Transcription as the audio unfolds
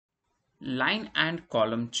line and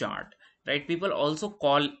column chart, right? People also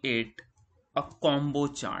call it a combo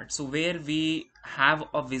chart. So where we have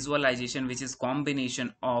a visualization which is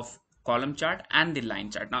combination of column chart and the line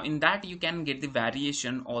chart. Now in that you can get the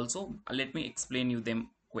variation also. Let me explain you them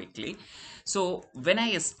quickly. So when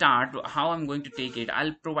I start how I'm going to take it,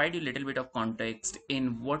 I'll provide you a little bit of context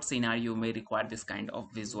in what scenario you may require this kind of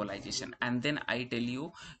visualization, and then I tell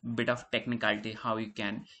you bit of technicality how you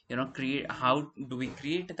can create, how do we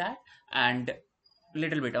create that, and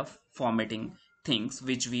little bit of formatting things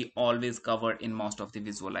which we always cover in most of the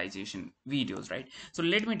visualization videos, right? So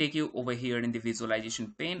let me take you over here in the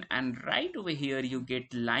visualization pane, and right over here you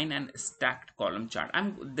get line and stacked column chart.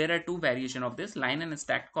 There are two variation of this, line and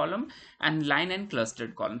stacked column and line and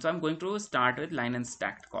clustered column. So I'm going to start with line and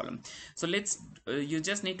stacked column. So let's you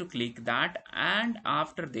just need to click that, and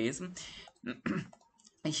after this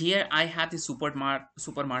here I have the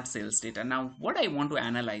supermart sales data. Now what I want to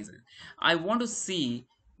analyze is I want to see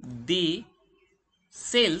the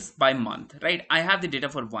sales by month, right? I have the data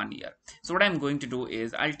for 1 year. So what I'm going to do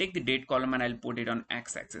is I'll take the date column and I'll put it on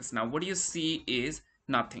x-axis. Now what you see is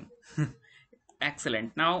nothing.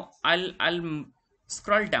 Excellent. Now I'll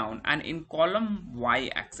scroll down, and in column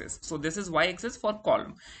y-axis, so this is y-axis for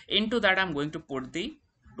column, into that I'm going to put the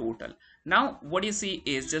total. Now what you see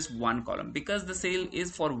is just one column because the sale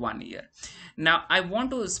is for 1 year. Now I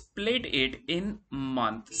want to split it in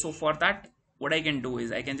month. So for that what I can do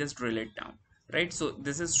is I can just drill it down, right? So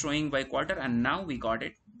this is showing by quarter, and now we got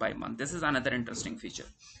it by month. This is another interesting feature.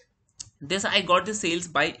 This I got the sales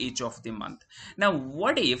by each of the month. Now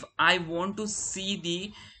what if I want to see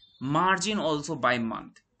the margin also by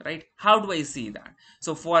month, right? How do I see that?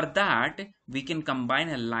 So for that we can combine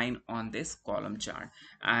a line on this column chart,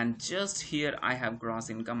 and just here I have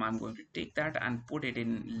gross income. I'm going to take that and put it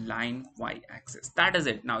in line y-axis. That is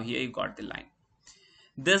it. Now here you got the line.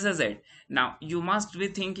 This is it. Now you must be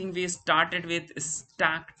thinking we started with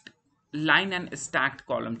stacked line and stacked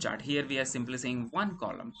column chart. Here we are simply saying one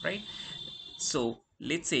column, right? So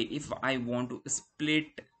let's say if I want to split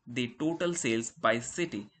the total sales by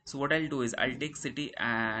city, so what I'll do is I'll take city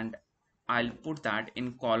and I'll put that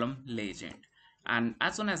in column legend. And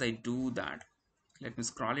as soon as I do that, let me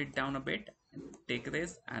scroll it down a bit, take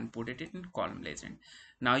this and put it in column legend.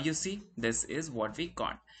 Now you see this is what we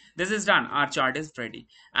got. This is done. Our chart is ready,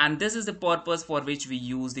 and this is the purpose for which we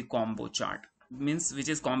use the combo chart, means which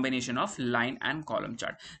is combination of line and column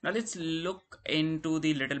chart. Now let's look into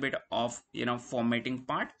the little bit of formatting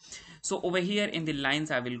part. So over here in the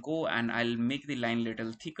lines I will go and I'll make the line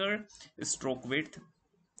little thicker, stroke width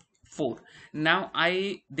 4. Now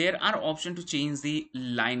there are option to change the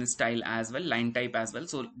line style as well, line type as well.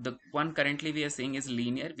 So the one currently we are saying is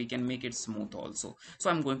linear. We can make it smooth also. So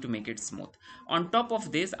I'm going to make it smooth. On top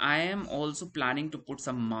of this I am also planning to put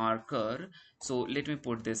some marker. So let me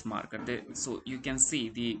put this marker there, so you can see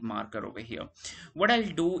the marker over here. What I'll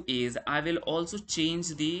do is I will also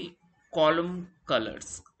change the column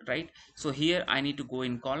colors, right? So here I need to go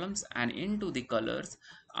in columns, and into the colors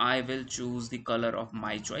I will choose the color of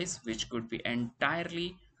my choice, which could be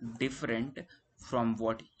entirely different from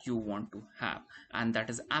what you want to have, and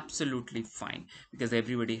that is absolutely fine because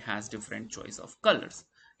everybody has different choice of colors,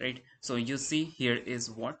 right? So you see here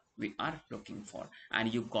is what we are looking for,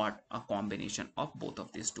 and you got a combination of both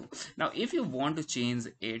of these two. Now if you want to change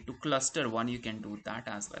it to cluster one, you can do that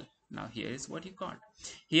as well. Now here is what you got.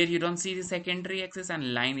 Here you don't see the secondary axis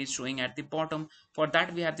and line is showing at the bottom. For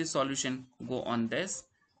that we have the solution. Go on this,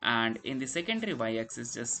 and in the secondary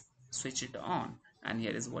y-axis just switch it on, and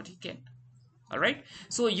here is what you get. All right,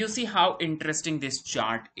 so you see how interesting this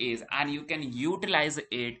chart is, and you can utilize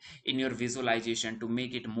it in your visualization to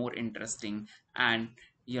make it more interesting and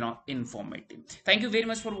informative. Thank you very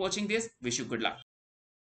much for watching this. Wish you good luck.